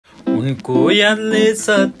उनको यादले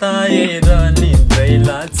सताएर निद्रै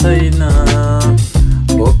लाग्दैन।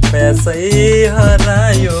 प्यासै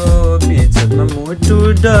हरायो बिचमा मुटु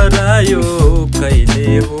डरायो,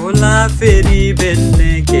 कहिले होला फेरि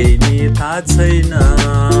भेट्ने केही नि थाहा छैन।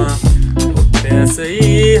 प्यासै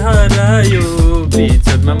हरायो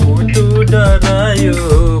बिचमा मुटु डरायो,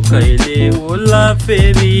 कहिले होला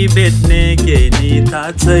फेरि भेट्ने केही नि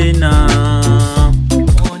थाहा छैन।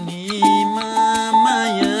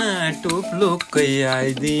 टुप्लुक्कै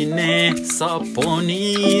आइदिने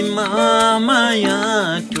सपनीमा माया,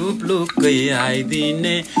 टुप्लुक्कै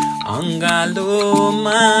आइदिने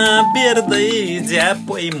अङ्गालोमा बेर्दै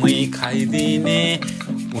ज्यापै मै खाइदिने।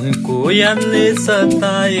 उनको यादले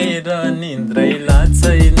सताएर निद्रै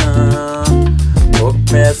लाग्दैन।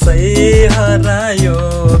 प्यासै हरायो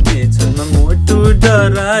बिचमा मुटु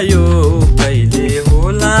डरायो, कहिले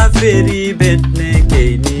होला फेरि भेट्ने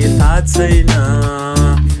केही नि थाहा छैन।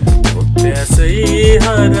 प्यासै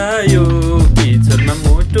हरायो बिचमा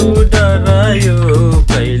मुटु डरायो,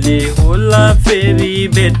 कहिले होला फेरि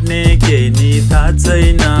भेट्ने केही नि थाहा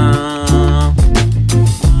छैन।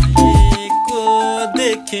 मायाको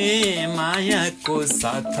देखे मायाको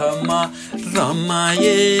साथमा,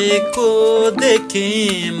 रमाएको देखे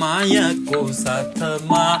मायाको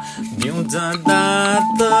साथमा, बिउजदा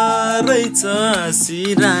त रहेछ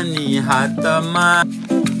सिरानी हातमा।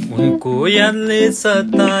 उनको यादले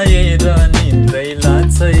सताएर निद्रै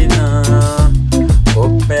लाग्दैन।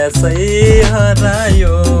 प्यासै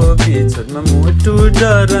हरायो बिचमा मुटु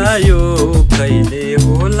डरायो, कहिले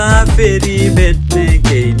होला फेरि भेट्ने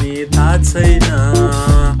केही नि थाहा छैन।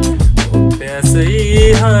 प्यासै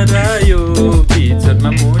हरायो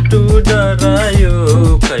बिचमा मुटु डरायो,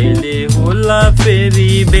 कहिले होला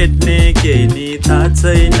फेरि भेट्ने केही नि थाहा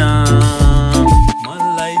छैन।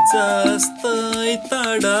 जस्तै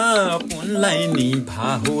तडप उनलाई निभा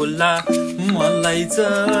होला, मलाई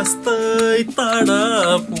जस्तै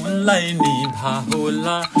तडप उनलाई निभा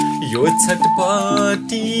होला। यो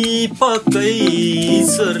छटपटी पक्कै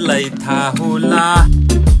ईश्वरलाई थाहा होला।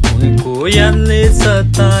 उनको यादले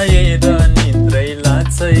सताएर निद्रै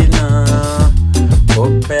लाग्दैन।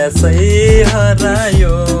 प्यासै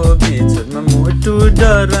हरायो बिचमा मुटु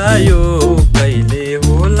डरायो, कहिले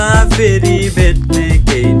होला फेरि भेट्ने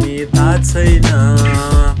केही नि थाहा छैन।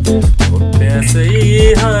 प्यासै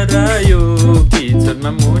हरायो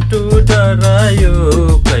बिचमा मुटु डरायो,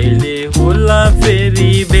 कहिले होला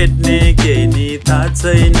फेरि भेट्ने केही नि थाहा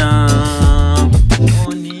छैन।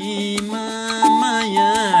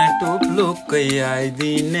 टुप्लुक्कै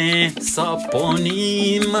आइदिने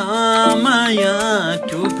सपनीमा माया,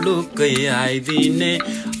 टुप्लुक्कै आइदिने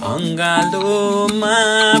अङ्गालोमा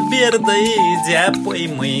बेर्दै ज्यापै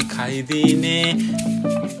मै खाइदिने।